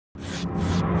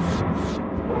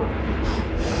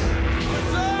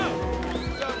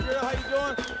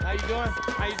doing?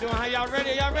 How you doing? How y'all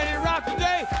ready? Y'all ready to rock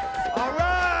today? All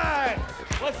right.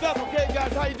 What's up? Okay,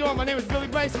 guys, how you doing? My name is Billy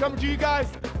Banks, coming to you guys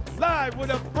live with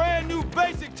a brand new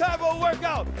basic Tae Bo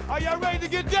workout. Are y'all ready to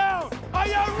get down? Are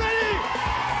y'all ready?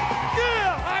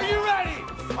 Yeah, are you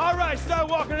ready? All right, start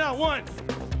walking out. 1,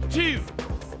 2,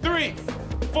 3,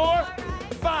 4,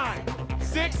 5,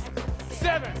 6,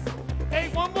 7,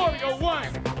 8. One more. We go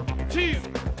 1, 2,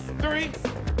 3,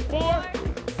 4,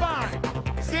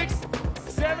 5, 6,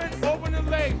 7. Open the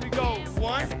legs. We go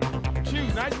 1, 2.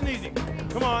 Nice and easy.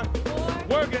 Come on.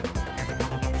 Work it.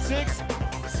 6,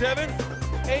 7,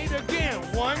 8 again.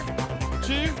 1,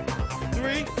 2,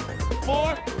 3,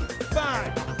 4,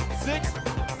 5, 6,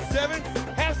 7.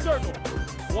 Half circle.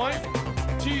 1,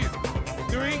 2,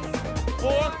 3,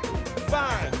 4,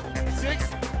 5, 6,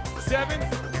 7,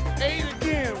 8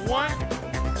 again. 1,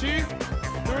 2,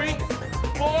 3,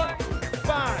 4,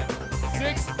 5,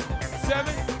 6,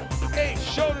 7, 8.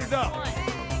 Shoulders up.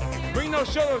 Bring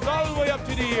those shoulders all the way up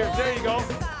to the ears. There you go.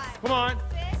 Come on.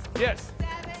 Yes.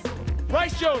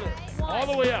 Right shoulder all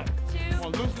the way up. Come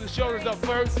on, loosen the shoulders up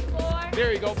first.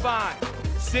 There you go. 5,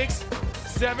 6,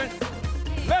 7.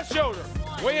 Left shoulder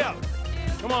way up.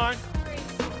 Come on.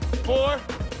 4,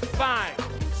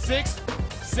 5, 6,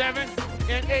 7,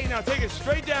 and 8. Now take it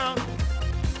straight down.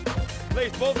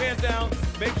 Place both hands down.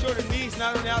 Make sure the knees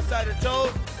not on the outside of the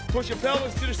toes. Push your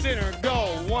pelvis to the center. Go.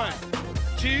 1,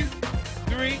 2,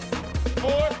 3,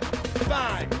 4,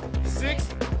 5, 6,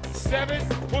 7.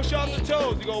 Push off the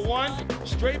toes. You go 1,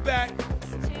 straight back.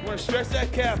 You want to stretch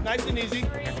that calf nice and easy.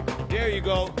 There you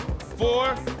go.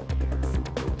 4,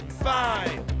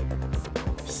 5,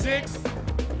 6,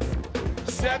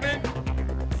 7,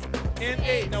 and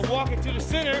 8. Now walk it to the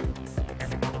center.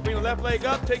 Bring the left leg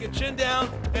up, take your chin down,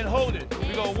 and hold it.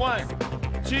 We go 1,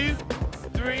 2,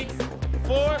 3,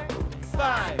 4,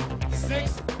 5,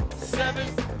 6, 7,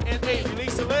 and 8.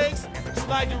 Release the legs,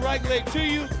 slide your right leg to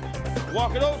you,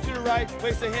 walk it over to the right,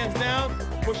 place the hands down,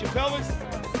 push your pelvis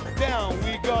down.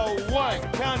 We go 1,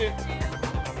 count it,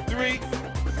 3,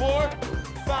 4,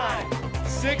 5,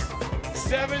 6,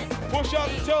 7, push off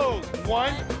the toes.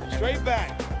 1, straight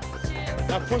back.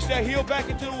 Now push that heel back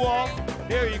into the wall.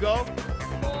 There you go.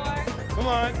 4, come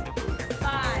on.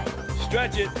 5,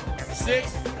 stretch it.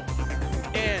 6,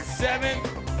 and 7,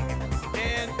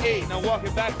 and 8. Now walk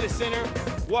it back to the center.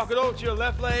 Walk it over to your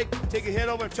left leg. Take your head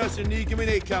over and touch your knee. Give me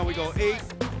an 8 count. We go 8,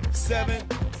 7,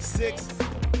 6,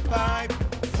 5,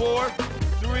 4,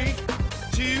 3,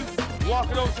 2.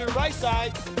 Walk it over to the right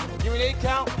side. Give me an 8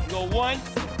 count. We go 1,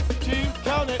 2,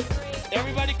 count it.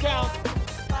 Everybody count.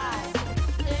 5,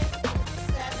 6,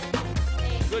 7,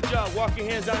 8. Good job. Walk your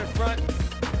hands out in front.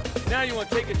 Now you want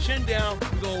to take a chin down.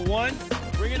 We go 1,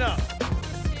 bring it up. 2,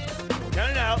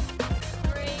 Count it out.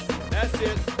 3, That's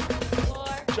it. 4,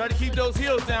 Try to keep those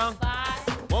heels down.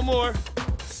 5, One more.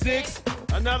 6.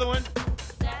 Another one.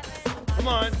 7, Come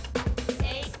on.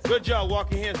 8. Good job.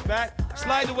 Walk your hands back.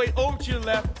 Slide the weight over to your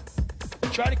left.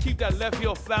 Try to keep that left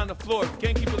heel flat on the floor. If you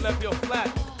can't keep the left heel flat,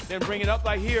 then bring it up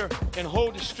like here and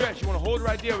hold the stretch. You want to hold it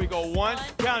right there. We go 1.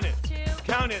 Count it. 2,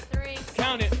 Count it. 3,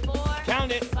 Count it. 4,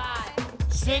 Count it. 5,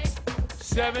 6,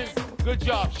 7. Good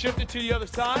job. Shift it to the other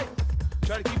side.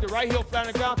 Try to keep the right heel flat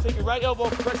on the ground. Take your right elbow,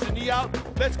 press the knee out.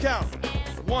 Let's count.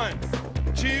 1,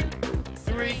 2,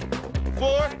 3,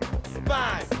 4,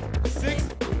 5, 6,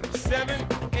 7,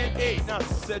 and 8. Now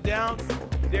sit down.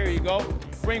 There you go.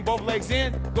 Bring both legs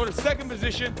in. Go to second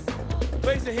position.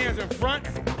 Place the hands in front.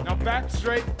 Now back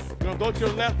straight. We're going to go to your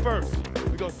left first.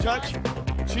 We go touch.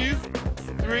 2,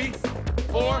 3,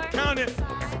 4. Count it.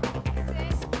 5,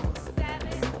 6,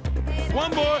 7, 8.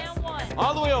 One more. And 1.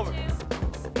 All the way over. 2,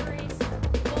 3,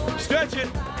 4. Stretch it.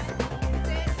 5,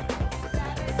 6,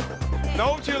 7, 8.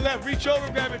 Now over to your left. Reach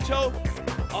over, grab your toe.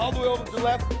 All the way over to the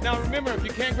left. Now remember, if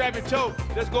you can't grab your toe,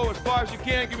 let's go as far as you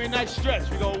can. Give me a nice stretch.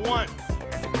 We go 1.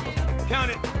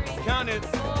 Count it. Count it.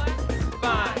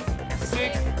 5,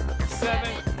 6, 7,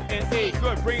 and 8.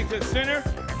 Good. Bring it to the center.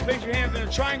 Place your hands in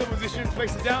a triangle position.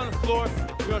 Place it down on the floor.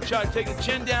 We're going to try to take a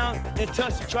chin down and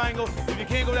touch the triangle. If you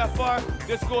can't go that far,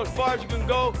 just go as far as you can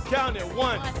go. Count it.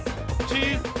 1,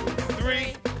 2,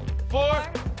 3, 4,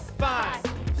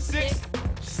 5, 6,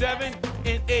 7,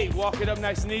 and 8. Walk it up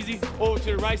nice and easy. Over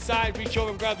to the right side. Reach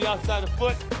over and grab the outside of the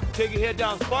foot. Take your head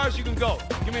down as far as you can go.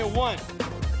 Give me a 1,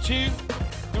 2,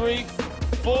 3,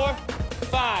 4,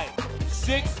 5,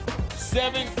 6,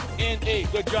 7, and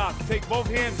 8. Good job. Take both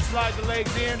hands and slide the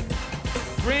legs in.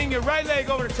 Bring your right leg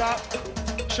over the top.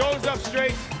 Shoulders up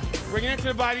straight. Bring it into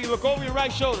the body. Look over your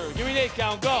right shoulder. Give me an 8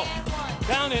 count. Go.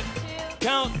 Count it. 2,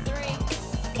 Count.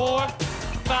 3, 4,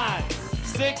 5,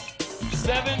 6,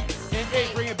 7, and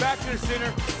 8. Bring it back to the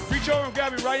center. Reach over and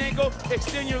grab your right ankle.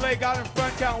 Extend your leg out in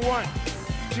front. Count 1,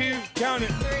 2, count it.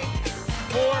 3,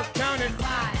 4, count it.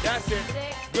 5. That's it.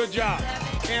 6, Good job.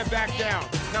 7, And back 8. down.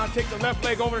 Now take the left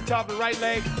leg over the top of the right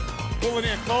leg. Pull it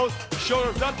in close.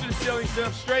 Shoulders up to the ceiling. Sit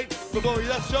up straight. Look over your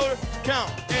left shoulder.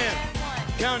 Count. And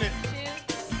 1, count it.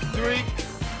 2, 3,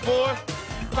 4,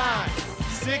 5,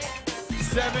 6,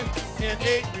 7, and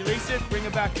 8. Release it. Bring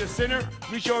it back to the center.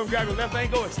 Reach over and grab your left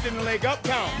ankle. Extend the leg up.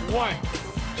 Count. 1,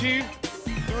 2,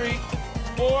 3,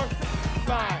 4,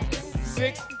 5,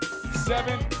 6,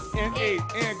 7, and 8.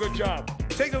 And good job.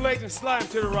 Take the legs and slide them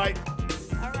to the right.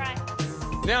 All right.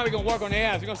 Now we're going to work on the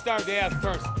abs. We're going to start with the abs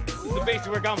first. This is the basic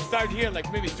workout. I'm going to start here,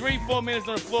 like maybe 3-4 minutes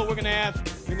on the floor working the abs.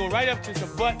 We go right up to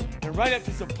some butt, and right up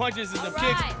to some punches and some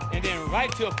kicks, and then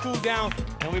right to a cool down,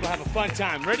 and we're going to have a fun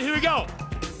time. Ready? Here we go.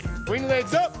 Bring the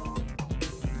legs up.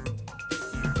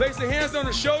 Place the hands on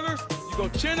the shoulders. You go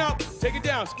chin up, take it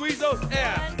down. Squeeze those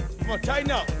abs. Come on,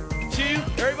 tighten up. 2,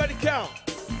 everybody count.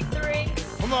 3,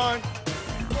 Come on.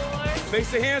 4,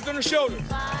 Place the hands on the shoulders.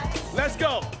 5, Let's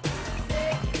go.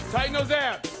 6, Tighten those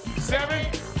abs. 7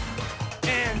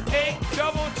 and 8.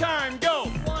 Double time. Go.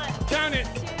 1, Count it.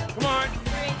 2, Come on.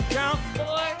 3, Count. 4,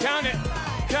 Count it.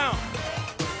 5, Count.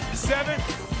 7.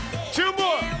 2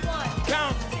 more. and 1,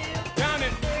 Count. 2, Count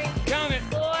it. 3, Count it.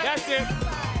 4, That's it.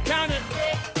 5, Count it.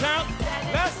 6, Count.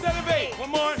 7, Last set of 8. One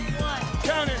more. 1,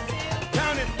 Count it. 2,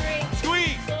 Count it. 3,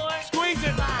 Squeeze. 4, Squeeze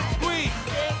it. 5, Squeeze.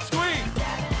 6, Squeeze.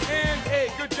 7, And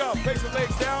 8. Good job. Place the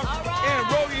legs down. All right.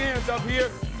 And roll your hands up here.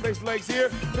 Place the legs here.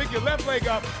 Pick your left leg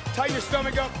up. Tighten your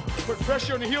stomach up. Put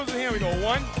pressure on the heels of the hand. We go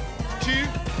 1, 2,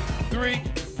 3,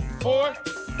 4,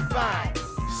 5,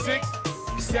 6,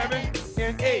 7,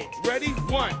 and 8. Ready?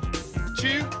 1,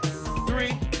 2,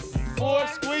 3, 4.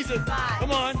 Squeeze it.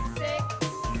 Come on. 6,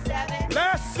 7,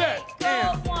 Last set. Go.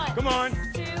 And 1, come on.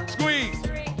 2, Squeeze.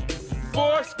 3,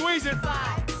 4. Squeeze it.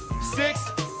 5, 6,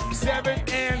 7,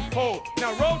 and hold.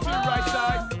 Now roll to the right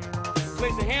side.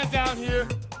 Place the hands down here.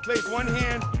 Place one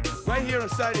hand right here on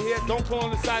the side of the head. Don't pull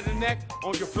on the side of the neck. I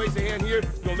want you to place a hand here.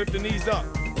 You're gonna lift the knees up.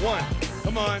 1.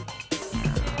 Come on.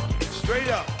 Straight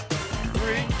up.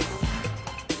 3,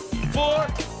 4,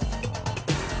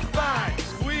 5.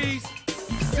 Squeeze.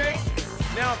 6.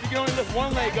 Now if you can only lift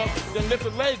one leg up, then lift the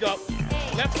leg up.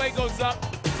 Left leg goes up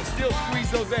and still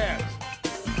squeeze those abs.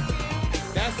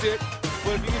 That's it.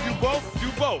 But if you can do both, do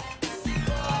both.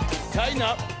 4, Tighten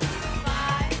up.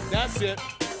 5, That's it.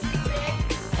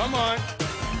 6, Come on.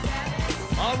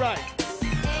 7, All right.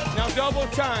 8, Now double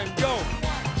time. Go.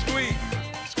 Squeeze.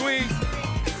 Squeeze.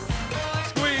 4,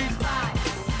 Squeeze. 5,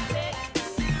 6,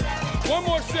 7, One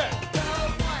more set. go.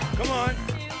 1, Come on. 2,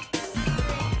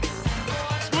 3,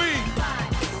 4, Squeeze.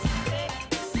 5,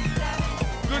 6,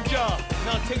 7. Good job.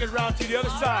 Now take it around to the other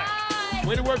side. Right.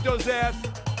 Way to work those abs.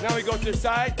 Now we go to the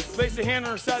side. Place the hand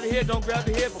on the side of the head. Don't grab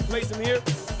the head, but place them here.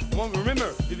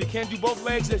 Remember, if you can't do both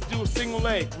legs, let's do a single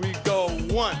leg. We go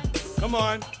 1. Come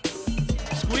on.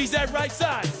 Squeeze that right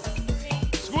side.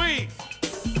 3, Squeeze.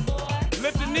 4,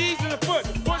 Lift the knees and the foot.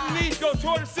 The foot and knees go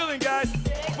toward the ceiling, guys.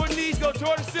 Foot and knees go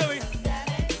toward the ceiling.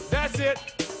 7, That's it.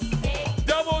 8,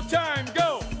 Double time.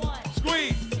 Go. 1,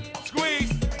 Squeeze. 2,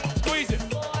 Squeeze. 3, Squeeze it.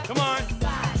 4, Come on.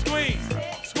 5, Squeeze.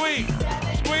 6, Squeeze.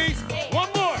 7, Squeeze. 8, One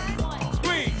more. 1,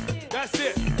 Squeeze. 2, That's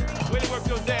it. Way to work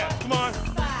those abs. Come on.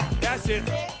 5, That's it.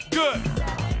 6, Good.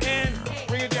 7, And 8,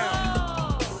 bring it down.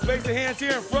 go. Place the hands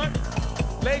here in front.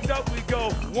 Legs up. We go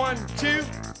 1, 2,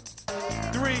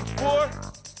 3, 4,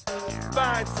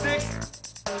 5, 6,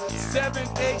 7,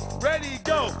 8. Ready,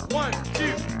 go. 1,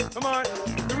 2. Come on.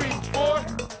 3, 4,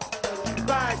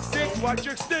 5, 6. Watch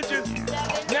your extensions. 7,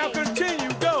 Now 8. continue.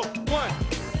 Go. 1,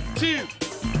 2,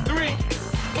 3,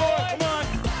 4. Come on.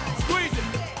 Squeeze it.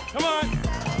 Come on.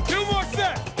 2 more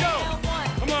sets. Go. Now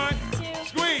 1, Come on. 2,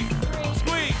 Squeeze. 3,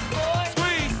 Squeeze. 4,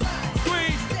 Squeeze. 5,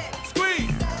 Squeeze. 6,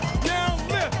 Squeeze. 7, Now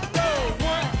lift. Go.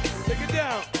 1. Take it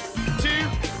down. 2.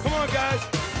 Come on, guys.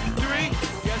 3.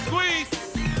 Yeah, squeeze.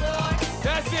 4,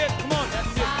 That's it. Come on.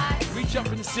 That's it. 5, Reach up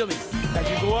in the ceiling. As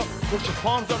you go up, push your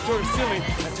palms up toward the ceiling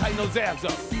and tighten those abs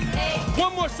up. 8,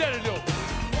 One more set to do. 1,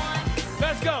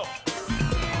 Let's go.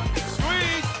 2,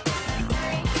 Squeeze.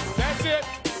 3, That's it.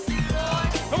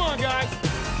 4, Come on, guys.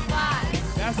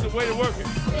 5, That's the way to work it.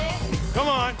 6, Come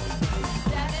on.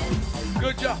 7,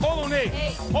 Good job. Hold on, 8.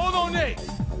 8. Hold on, 8.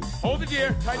 Hold it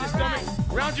here. Tighten your All stomach.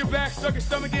 Round your back. Suck your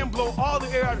stomach in. Blow all the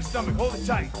air out of the stomach. Hold it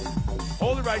tight.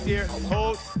 Hold it right there.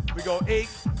 Hold. We go 8,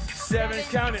 7.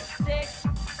 Count it. 6,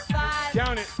 5,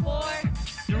 Count it. 4,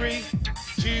 3,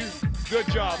 2. Good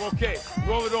job. Okay.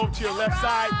 Roll it over to your left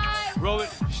side. Roll it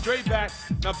straight back.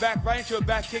 Now back right into a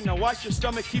back kick. Now watch your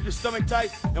stomach, keep your stomach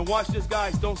tight, and watch this,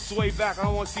 guys. Don't sway back. I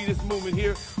don't want to see this movement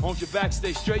here. I want your back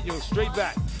stay straight. You go straight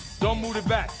back. Don't move it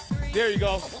back. There you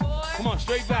go. Come on,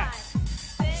 straight back.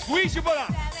 Squeeze your butt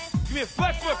up. Give me a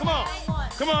flex foot. Come on.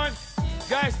 Come on.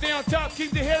 Guys, stay on top.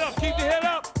 Keep the head up. Keep the head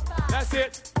up. That's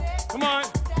it. Come on.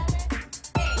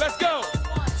 Let's go.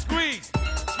 Squeeze.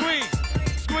 Squeeze.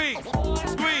 Squeeze.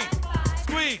 Squeeze.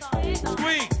 Squeeze.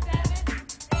 Squeeze.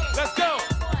 Let's go.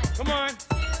 Come on.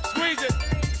 Squeeze it.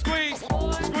 Squeeze.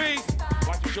 Squeeze.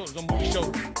 Watch your shoulders. Don't move your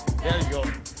shoulders. There you go.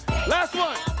 Last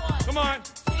one. Come on.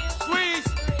 Squeeze.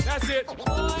 That's it.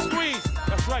 Squeeze.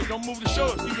 That's right. Don't move the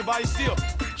shoulders. Keep your body still.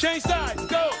 Change sides.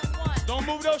 Go. Don't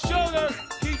move those shoulders.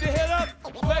 Keep the head up.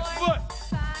 Flex foot.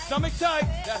 Stomach tight.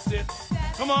 That's it.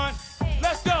 Come on.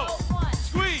 Let's go.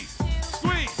 Squeeze.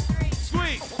 Squeeze.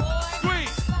 Squeeze.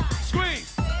 Squeeze. Squeeze.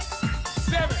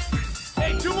 7,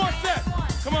 8. 2 more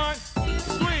sets. Come on.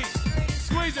 Squeeze.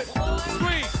 Squeeze it.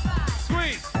 Squeeze.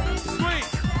 Squeeze. Squeeze.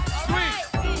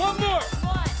 Squeeze. One more.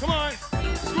 Come on.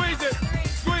 Squeeze it.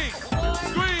 Squeeze.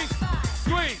 Squeeze.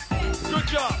 Squeeze. Good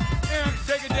job. And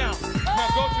take it down. Now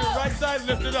go to the right side.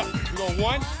 Lift it up. We're going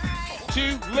 1,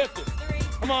 2. Lift it.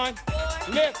 Come on.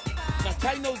 Lift. Now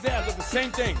tighten those abs up. The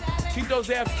same thing. Keep those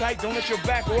abs tight. Don't let your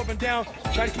back go up and down.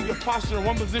 Try to keep your posture in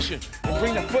one position. And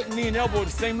bring the foot, knee, and elbow to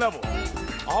the same level.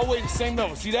 Always the same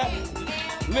level. See that?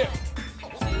 Lift.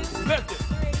 Lift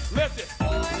it. Lift it.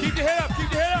 Keep your head up.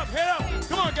 Keep your head up. Head up.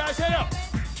 Come on, guys. Head up.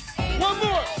 One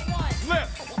more.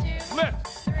 Lift.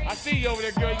 Lift. I see you over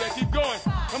there, girl. You got to keep going.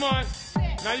 Come on.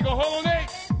 Now you're going to hold on 8.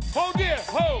 Hold there.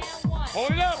 Hold.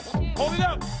 Hold it up. Hold it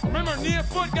up. Remember, knee and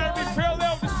foot got to be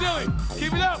parallel with the ceiling.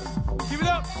 Keep it up. Keep it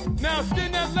up. Now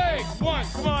extend that leg. 1.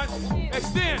 Come on.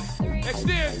 Extend.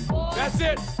 Extend. That's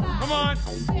it. Come on.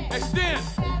 Extend.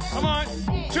 Come on.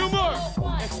 2 more.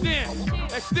 Extend.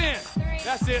 Extend.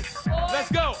 That's it.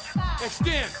 Let's go.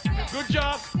 Extend. Good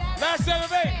job. Last set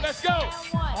of 8. Let's go.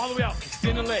 All the way out.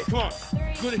 Extend the leg. Come on.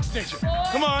 Good extension.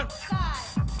 Come on.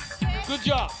 Good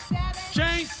job.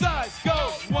 Change sides.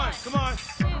 Go. 1. Come on.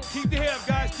 Keep the head up,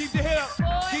 guys. Keep the head up.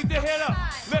 Keep the head up.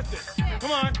 Lift it.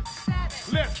 Come on.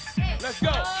 Lift. Let's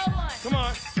go. Come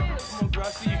on. Come on, girl.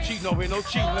 I see you cheating over here. No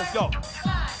cheating. Let's go.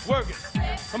 Work it.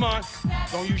 Come on.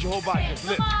 Don't use your whole body. Just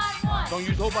lift. Don't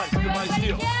use the whole body. Keep your body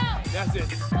still. That's it.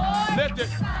 Lift it.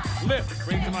 Lift.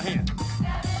 Bring it to my hand.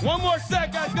 One more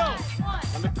set, guys. Go.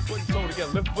 Now lift the foot and toe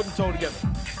together. Lift the foot and toe together.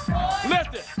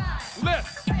 Lift it.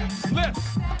 Lift. Lift.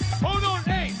 Hold on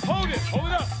 8. Hold it. Hold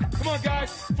it up. Come on,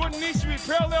 guys. Foot and knee should be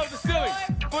parallel to the ceiling.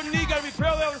 Foot and knee got to be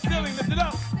parallel to the ceiling. Lift it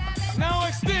up. Now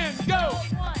extend. Go.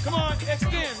 Come on.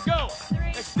 Extend. Go.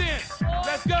 Extend.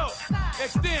 Let's go.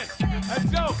 Extend. Let's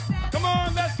go. Come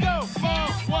on. Let's go. Come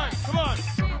on. 1. Come on.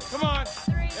 Come on.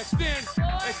 Extend.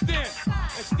 Extend.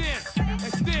 Extend.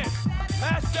 Extend.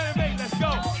 Last set of 8. Let's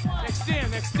go.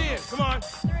 Extend. Extend. Come on.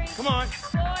 Come on.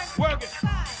 Work it.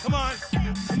 Come on.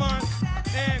 Come on.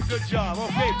 And good job.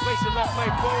 Okay. Place your left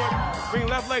leg forward. Bring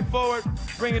your left leg forward.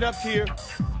 Bring it up here.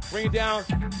 Bring it down.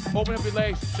 Open up your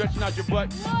legs. Stretching out your butt.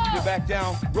 Get back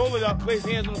down. Roll it up. Place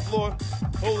your hands on the floor.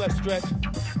 Hold that stretch.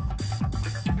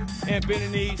 And bend the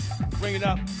knees. Bring it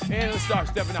up. And let's start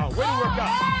stepping out. Ready to work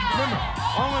out. Remember,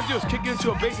 all I'm going to do is kick you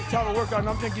into a basic Tae Bo workout, and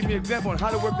I'm going to give you an example on how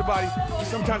to work the body.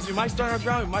 Sometimes you might start on the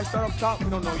ground, you might start up top. We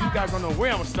don't know. You guys don't know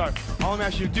where I'm going to start. All I'm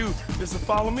asking you to do is to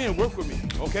follow me and work with me.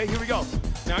 Okay, here we go.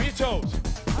 Now on your toes.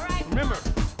 Remember,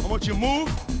 I want you to move.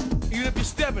 Even if you're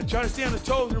stepping, try to stay on the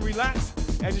toes and relax.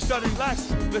 As you start to relax,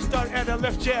 let's start add that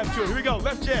left jab to it. Here we go.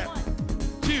 Left jab.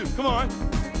 2. Come on.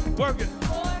 Work it.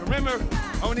 Remember,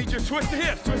 I'm going to need you to twist the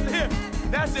hips. Twist the hips.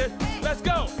 That's it. Let's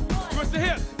go. Twist the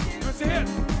hips. Twist the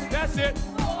hips. That's it.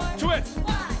 Twist.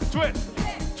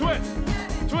 Twist.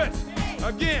 Twist. Twist.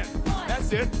 Again.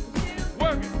 That's it.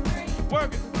 Work it.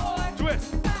 Work it.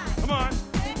 Twist. Come on.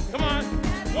 Come on.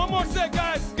 One more set,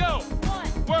 guys. Go.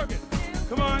 Work it.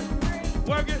 Come on.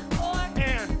 Work it.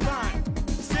 And 5,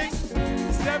 6,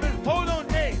 7. Hold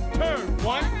on. 8. Turn.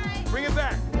 1. Bring it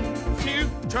back. 2.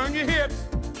 Turn your hips.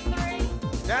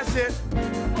 That's it.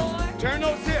 Turn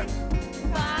those hips.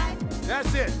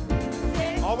 That's it.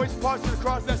 Always punch it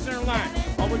across that center line.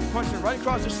 Always punch it right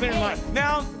across the center line.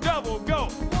 Now double. Go.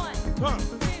 Turn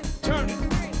it.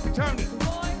 Turn it.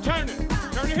 Turn it.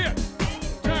 Turn your hips.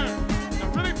 Turn.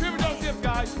 Now really pivot those hips,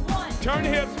 guys. Turn the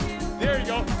hips. There you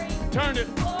go. Turn it.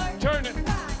 Turn it.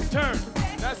 Turn.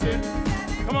 That's it.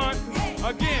 Come on.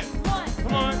 Again.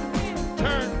 Come on.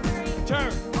 Turn.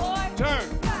 Turn. Turn.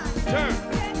 Turn.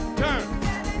 Turn.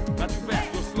 Not too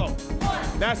fast. Go slow.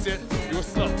 That's it. Do it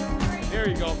slow. There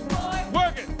you go.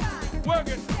 Work it. Work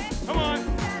it. Come on.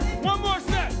 One more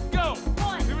set. Go.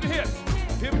 Pivot the hips.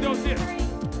 Pivot those hips.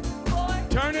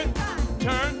 Turn it,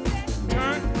 turn,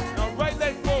 turn. Now right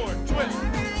leg forward, twist.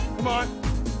 Come on,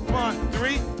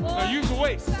 3. Now use the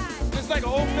weights. Just like an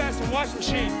old-fashioned wash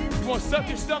machine. You want to suck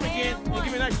your stomach in and give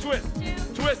me a nice twist.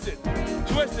 Twist it,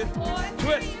 twist it,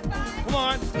 twist. Come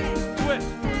on, twist.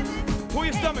 Pull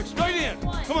your stomach straight in.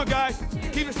 Come on, guys.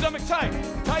 Keep your stomach tight.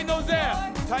 Tighten those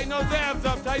abs. Tighten those abs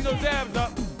up. Tighten those abs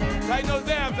up. Tighten those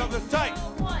abs up. That's tight.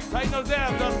 Tighten those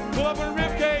abs up. Pull up on the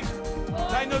rib cage.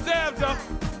 Tighten those abs up.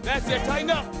 That's it. Tighten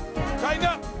up. Tighten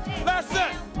up. Last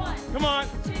set. Come on.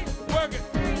 Work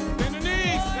it. Bend the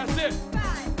knees. That's it.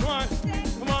 Come on.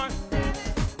 Come on.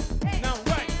 Now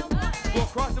right. Go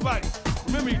across the body.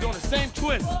 Remember, you're doing the same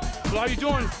twist. But all you're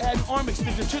doing is adding arm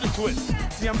extension to the twist.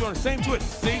 See, I'm doing the same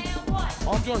twist. See?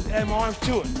 All I'm doing is adding my arms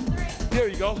to it. There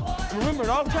you go. And remember at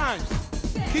all times,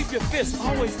 keep your fists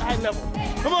always eye level.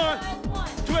 Come on.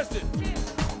 Twist it.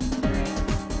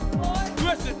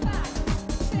 Twist it.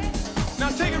 Now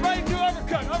take it right into your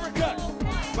uppercut. Uppercut.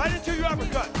 Right into your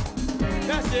uppercut.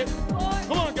 That's it.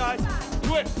 Come on, guys.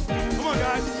 Twist. Come on,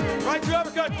 guys. Right to your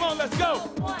uppercut. Come on, let's go.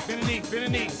 Bend the knees. Bend the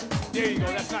knees. There you go.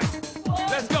 That's nice.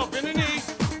 Let's go. Bend the knees.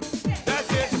 That's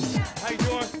it. How you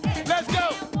doing? Let's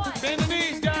go. Bend the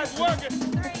knees, guys. Work it.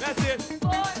 That's it.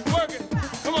 Work it.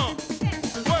 Come on.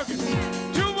 Work it.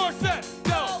 2 more sets.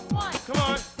 Go. Come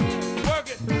on. Work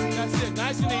it. That's it.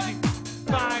 Nice and easy.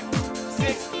 5,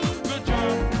 6. Good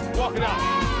job. Walk it out.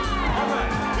 All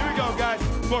right. Here we go, guys.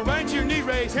 Going right into your knee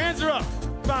raise. Hands are up.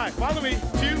 5. Follow me.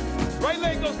 2. Right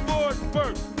leg goes forward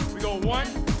first. We go 1,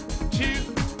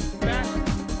 2. Back.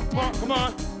 Come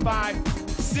on. 5,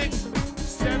 6,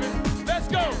 7. Let's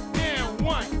go. And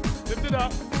 1. Lift it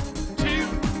up. 2.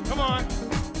 Come on.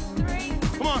 3.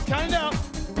 Come on. Count it out.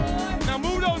 4. Now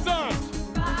move those arms.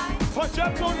 5. Punch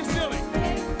up toward the ceiling.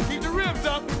 6. Keep the ribs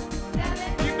up.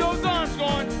 7. Keep those arms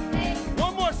going. 8.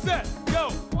 1 more set. Go.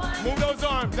 1. Move those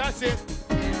arms. That's it.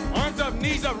 2. Arms up,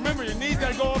 knees up. Remember, your knees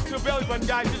gotta go up to the belly button,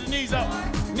 guys. Get the knees up.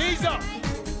 Knees up.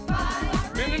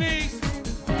 5. Bend the knees.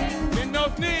 6. Bend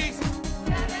those knees.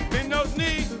 7. Bend those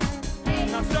knees.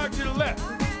 8. Now start to the left.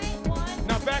 1.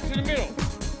 Now back to the middle.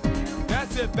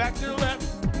 That's it. Back to the left.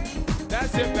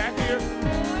 That's it. Back here.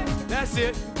 4. That's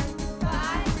it.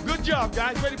 5. Good job,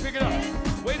 guys. Way to pick it up.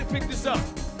 Way to pick this up.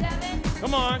 7.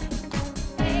 Come on.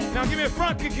 8. Now give me a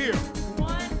front kick here.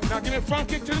 1. Now give me a front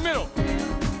kick to the middle.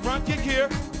 Front kick here.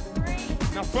 3.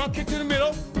 Now front kick to the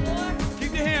middle. 4.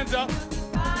 Keep your hands up.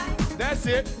 5. That's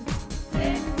it.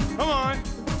 6. Come on.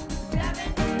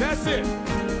 7. That's it.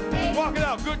 8. Walk it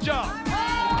out. Good job.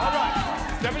 All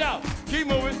right. Step it out. Keep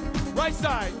moving. Right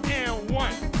side. And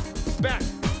 1. Back.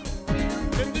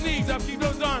 Lift the knees up. Keep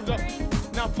those arms up.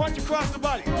 Now punch across the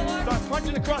body. Start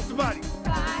punching across the body.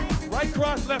 5. Right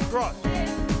cross, left cross.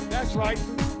 6. That's right.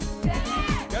 7.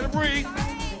 Gotta breathe.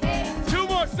 8. 2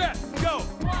 more sets. Go.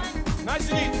 1. Nice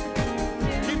and easy.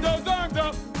 2. Keep those arms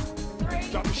up.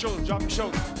 3. Drop your shoulders. Drop your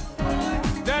shoulders. 4.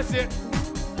 That's it.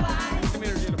 5. Give me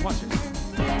energy in the punches.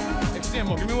 6. Extend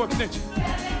more. Give me more extension.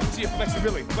 7. See your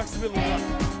flexibility. Flexibility.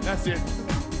 That's it.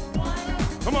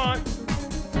 1. Come on.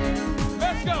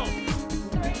 Let's go.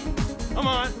 3. Come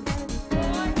on. 4.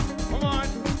 Come on.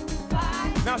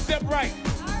 5. Now step right.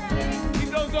 6. Keep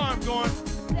those arms going.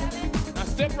 7. Now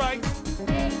step right.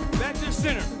 8. Back to the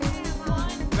center.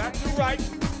 1. Back to the right.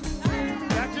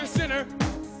 Back to the center.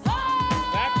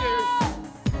 Back there.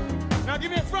 Now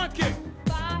give me a front kick.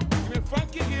 5. Give me a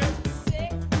front kick here.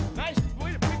 6. Nice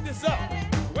way to pick this up.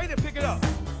 Way to pick it up.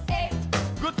 8.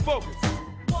 Good focus.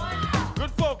 1.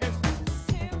 Good focus.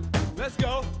 2. Let's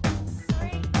go.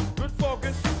 3. Good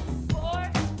focus.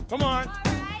 4. Come on.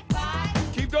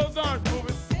 5. Keep those arms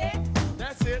moving. 6.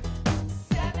 That's it.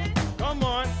 7. Come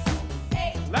on.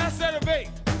 8. Last set of 8.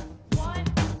 1.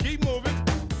 Keep moving.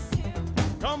 2.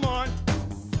 Come on.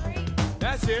 3.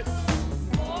 That's it.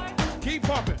 4. Keep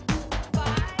pumping.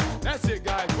 5. That's it,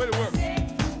 guys. Way to work.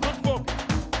 6. Good focus.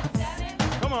 7.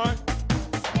 Come on.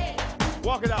 8.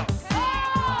 Walk it out.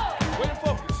 Way to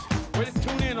focus. Way to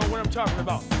tune in on what I'm talking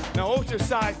about. Now, over to the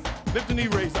side. Lift the knee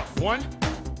raise up. 1.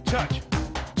 Touch.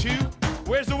 2.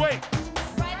 Where's the weight?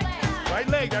 Right leg. Right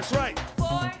leg. That's right.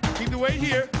 4. Keep the weight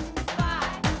here.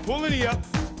 5. Pull the knee up.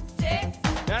 6.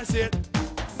 That's it.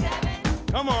 7.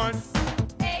 Come on.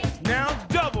 8. Now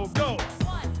double. Go.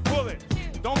 1. Pull it.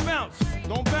 2. Don't bounce.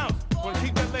 Don't bounce. Want to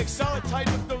keep that leg solid.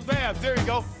 Tighten up those abs. There you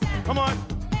go. Come on.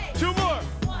 2 more.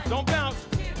 Don't bounce.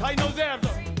 Tighten those abs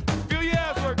up. Feel your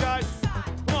abs work, guys.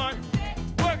 Come on.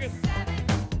 Work it.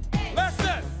 Last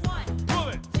set. Pull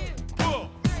it. Pull.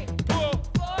 Pull.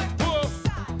 Pull.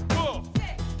 Pull.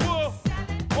 Pull.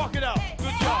 Walk it out.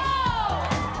 Good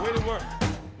job. Way to work.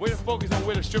 Way to focus on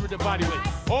where to distribute the body weight.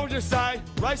 Over to the side.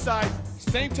 Right side.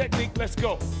 Same technique. Let's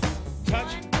go.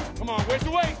 touch. Come on, where's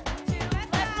the weight?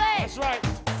 Left leg. That's right.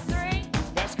 3,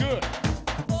 That's good.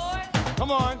 4,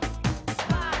 Come on.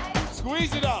 5,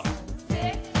 Squeeze it up.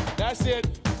 6, That's it.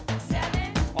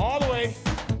 7, All the way.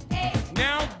 8,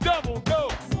 Now double, go.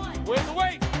 Where's the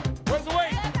weight? Where's the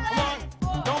weight? Come on.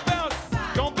 Don't bounce.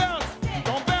 Don't bounce.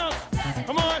 Don't bounce.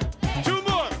 Come on. 2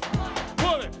 more.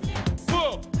 Pull it.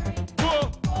 Pull.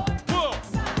 Pull. Pull.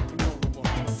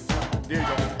 There you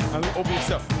go. Now open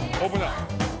yourself. Open up.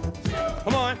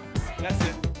 Come on. That's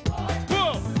it.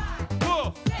 Pull.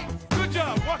 Pull. Good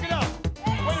job. Walk it out.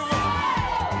 Way to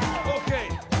walk. Okay.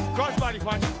 Crossbody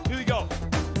punch. Here we go.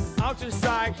 Out to the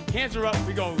side. Hands are up.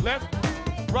 We go left,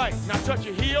 right. Now touch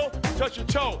your heel. Touch your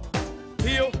toe.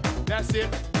 Heel. That's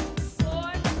it. 4,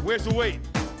 Where's the weight?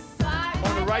 5,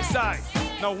 On the right side.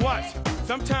 Now watch.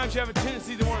 Sometimes you have a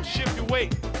tendency to want to shift your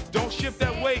weight. Don't shift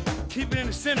that weight. Keep it in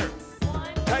the center.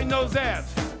 1, Tighten those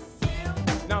abs. 2,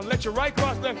 Now let your right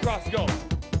cross, left cross go.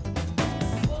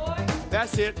 4,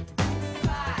 That's it.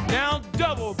 5, Now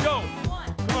double, go.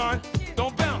 1, Come on.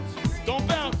 Don't bounce. Don't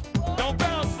bounce. Don't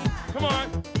bounce. Come on.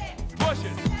 Push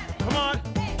it. Come on.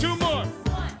 2 more.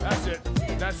 That's it.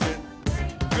 That's it.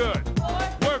 Good.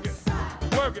 Work it.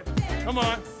 Work it. Come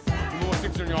on. More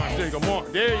 6 on your arms. There you go. More.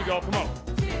 There you go. Come on.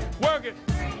 Work it.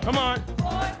 Come on.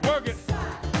 Work it.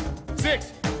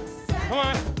 6. Come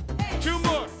on. 2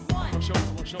 more. More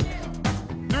shoulders. More shoulders.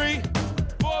 3,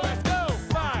 4. Let's go.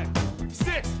 5,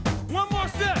 6. 1 more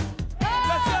step.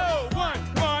 Let's go. 1.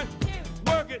 Come on.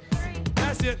 Work it.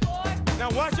 That's it. Now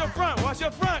watch your front. Watch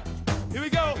your front. Here we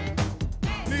go.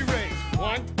 Knee raise.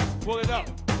 1. Pull it up.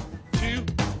 2.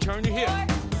 Turn your hip.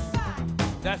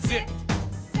 That's it.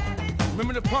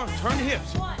 Remember the pump. Turn the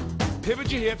hips. Pivot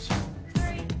your hips.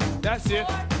 That's it.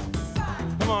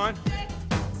 Come on.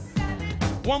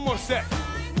 1 more set.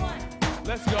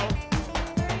 Let's go.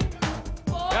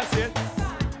 That's it.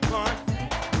 Come on.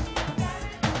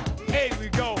 Hey, we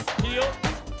go. Heel,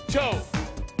 toe,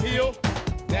 heel.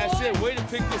 That's it. Way to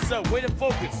pick this up. Way to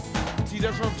focus. See,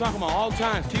 that's what I'm talking about all the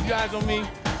time. Keep your eyes on me.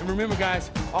 And remember, guys,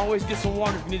 always get some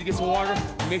water. If you need to get some water,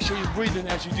 make sure you're breathing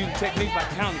as you do the technique by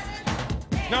counting.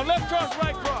 Now, left cross,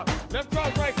 right cross. Left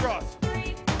cross, right cross.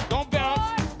 Don't bounce.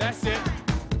 That's it.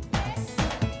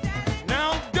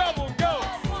 Now, double, go.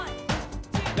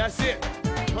 That's it.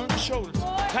 Turn the shoulders.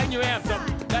 Tighten your abs up.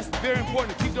 That's very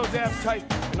important to keep those abs tight.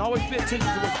 And always pay attention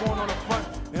to what's going on up front.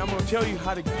 And I'm going to tell you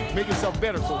how to make yourself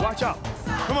better. So watch out.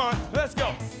 Come on. Let's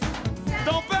go.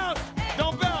 Don't bounce.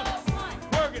 Don't bounce.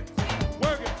 Work it.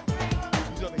 Work it.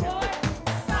 Use the other hand.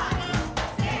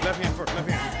 Left hand first. Left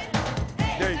hand.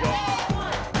 There you go.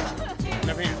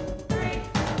 Left hand.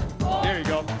 There you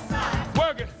go.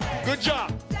 Work it. Good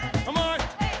job. Come on.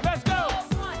 Let's go.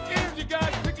 Energy,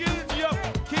 guys. Pick your energy up.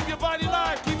 Keep your body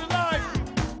live. Keep it live.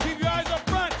 Keep your eyes up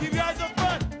front. Keep your eyes up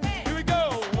front. Here we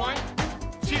go. 1,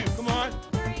 2. Come on.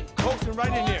 Coasting right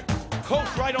in there.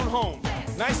 Coast right on home.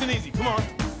 Nice and easy. Come on.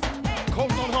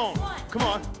 Coast on home. Come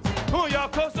on. Come on, y'all.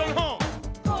 Coast on home.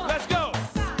 Let's go.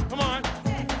 Come on.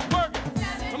 Work it.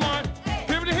 Come on.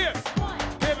 Pivot the hips.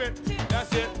 Pivot.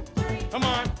 That's it. Come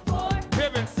on.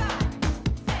 Pivot.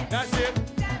 That's it.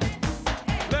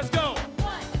 Let's go.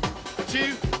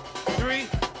 2, 3, 4.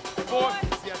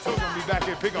 See, I told you I'm gonna be back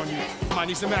here pick on you. Come on,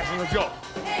 need some action. Let's go.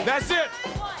 That's it.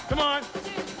 Come on.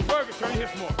 Work it. Turn your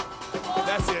hips more.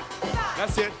 That's it.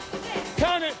 That's it.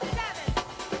 Count it.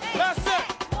 That's it.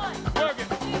 Work it.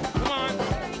 Come on.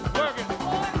 Work it.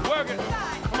 Work it.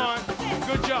 Come on.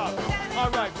 Good job. All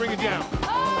right, bring it down.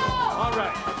 All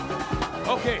right.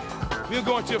 Okay, we're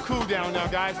going to a cool down now,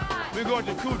 guys. We're going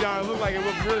to a cool down. It looks like it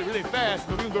was really, really fast,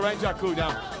 but we can go right into our cool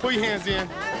down. Put your hands in.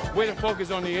 Way to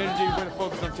focus on the energy. Way to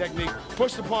focus on technique.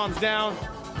 Push the palms down.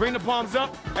 Bring the palms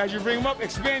up. As you bring them up,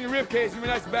 expand your rib cage. Give me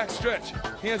a nice back stretch.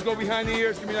 Hands go behind the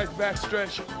ears. Give me a nice back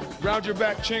stretch. Round your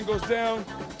back. Chin goes down.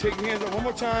 Take your hands up one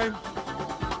more time.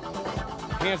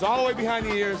 Hands all the way behind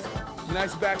the ears.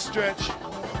 Nice back stretch.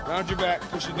 Round your back.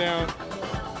 Push it down.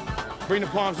 Bring the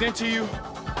palms into you.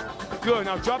 Good.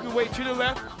 Now drop your weight to the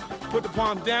left. Put the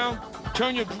palms down.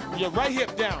 Turn your right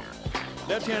hip down.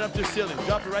 Left hand up to the ceiling.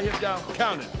 Drop your right hip down.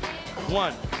 Count it.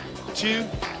 1, 2,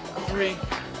 3,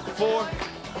 4,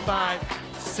 5,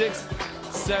 6,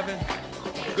 7.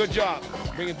 Good job.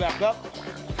 Bring it back up.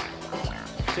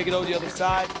 Take it over the other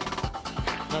side.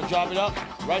 Now drop it up.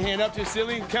 Right hand up to the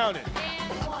ceiling. Count it.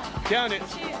 And 1, Count it. 2,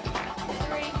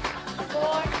 3,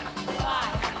 4,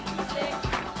 5, 6,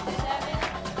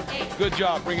 7, 8. Good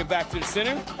job. Bring it back to the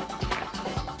center.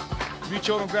 Reach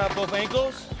over and grab both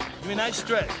ankles. Give me a nice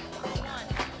stretch.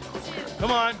 1, 2,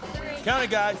 Come on. 3, Count it,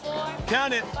 guys. 4,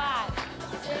 Count it. 5,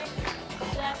 6,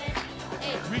 7,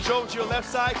 8. Reach over to your left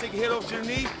side. Take your head over to your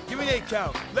knee. Give me an 8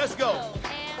 count. Let's go.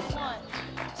 And 1,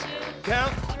 2,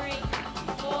 Count. 3,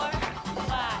 4,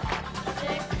 5,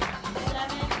 6,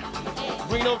 7, 8.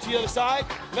 Bring it over to the other side.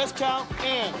 Let's count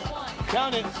and 1,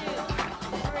 count it. 2, 3,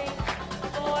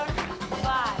 4,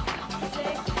 5, 6,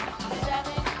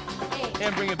 7, 8.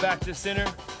 And bring it back to the center.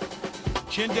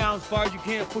 Chin down as far as you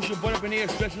can. Push your butt up in the air,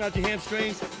 stretching out your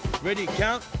hamstrings. Ready?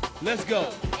 Count. Let's go.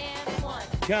 And 1,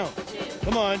 Count. 2,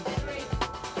 Come on. 3,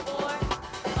 4,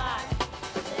 5,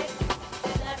 6,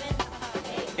 7,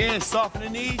 8. And soften the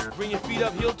knees. Bring your feet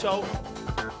up, heel toe.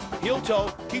 Heel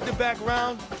toe. Keep the back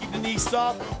round. Keep the knees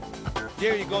soft.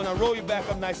 There you go. Now roll your back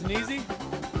up nice and easy.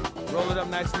 Roll it up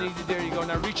nice and easy. There you go.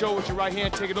 Now reach over with your right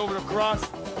hand. Take it over the cross.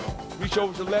 Reach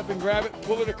over to the left and grab it.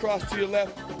 Pull it across to your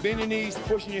left. Bend your knees,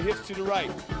 pushing your hips to the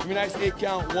right. Give me a nice 8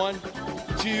 count. 1,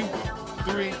 2,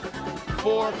 3,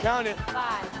 4. Count it.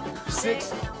 5,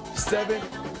 6, 7,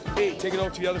 8. Take it over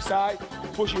to the other side.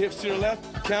 Push your hips to the left.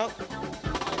 Count.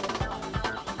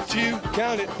 2.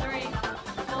 Count it. 3, 4,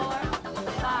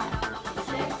 5,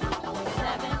 6,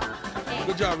 7, 8.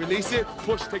 Good job. Release it.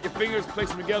 Push. Take your fingers, place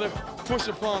them together. Push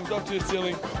the palms up to the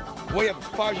ceiling. Way up as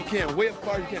far as you can. Way up as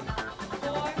far as you can.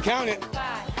 4, Count it.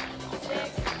 5, 6,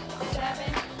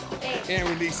 7, 8. And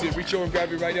release it. Reach over and grab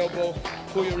your right elbow.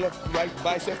 Pull your right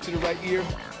bicep to the right ear.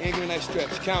 And give it a nice stretch.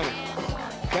 Count it.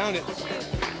 Count it.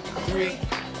 3,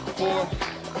 4,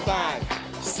 5,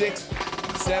 6,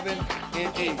 7,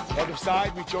 and 8. Other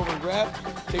side. Reach over and grab.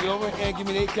 Take it over and give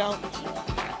me an 8 count.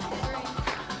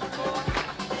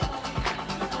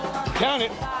 Count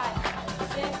it.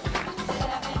 5, 6,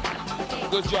 7,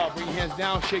 8. Good job. Bring your hands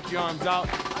down. Shake your arms out.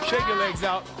 Shake your legs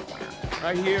out.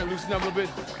 Right here. Loosen up a little bit.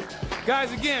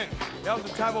 Guys, again, that was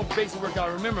the Tae Bo Basic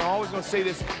Workout. Remember, I'm always going to say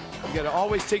this. You got to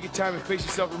always take your time and face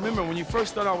yourself. Remember, when you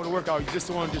first start out with a workout, you just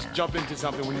don't want to just jump into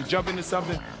something. When you jump into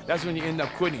something, that's when you end up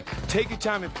quitting. Take your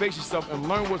time and face yourself and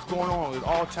learn what's going on at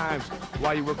all times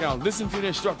while you're working out. Listen to the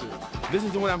instructor. Listen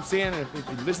to what I'm saying. And if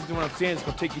you listen to what I'm saying, it's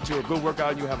going to take you to a good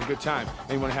workout and you'll have a good time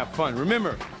and you want to have fun.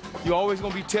 Remember, you're always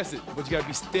going to be tested, but you got to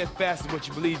be steadfast in what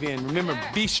you believe in. Remember,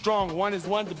 be strong. 1 is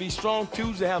 1 to be strong. 2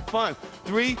 is to have fun.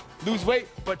 3, lose weight,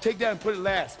 but take that and put it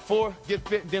last. 4, get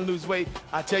fit, then lose weight.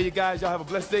 I tell you guys, y'all have a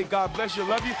blessed day. God bless you.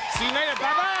 Love you. See you later.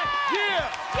 Bye-bye. Yeah.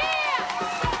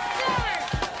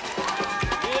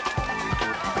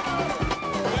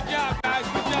 Good job, guys.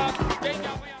 Good job. Great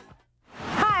job.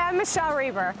 Hi, I'm Michelle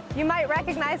Reber. You might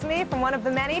recognize me from one of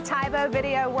the many Tae Bo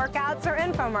video workouts or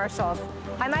infomercials.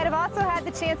 I might have also had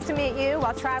the chance to meet you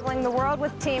while traveling the world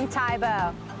with Team Tae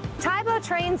Bo. Tae Bo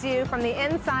trains you from the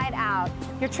inside out.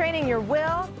 You're training your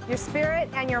will, your spirit,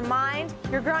 and your mind.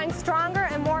 You're growing stronger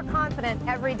and more confident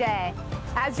every day.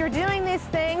 As you're doing these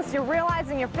things, you're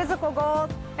realizing your physical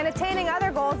goals and attaining other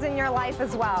goals in your life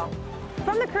as well.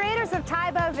 From the creators of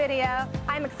Tae Bo Video,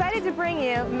 I'm excited to bring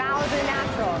you Malibu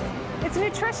Naturals. It's a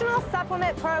nutritional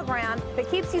supplement program that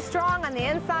keeps you strong on the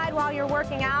inside while you're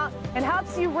working out and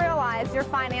helps you realize your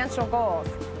financial goals.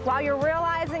 While you're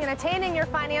realizing and attaining your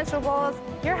financial goals,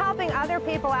 you're helping other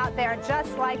people out there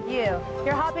just like you.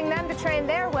 You're helping them to train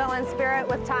their will and spirit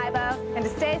with Tae Bo and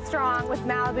to stay strong with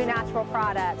Malibu Natural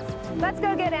products. Let's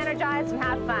go get energized and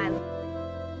have fun.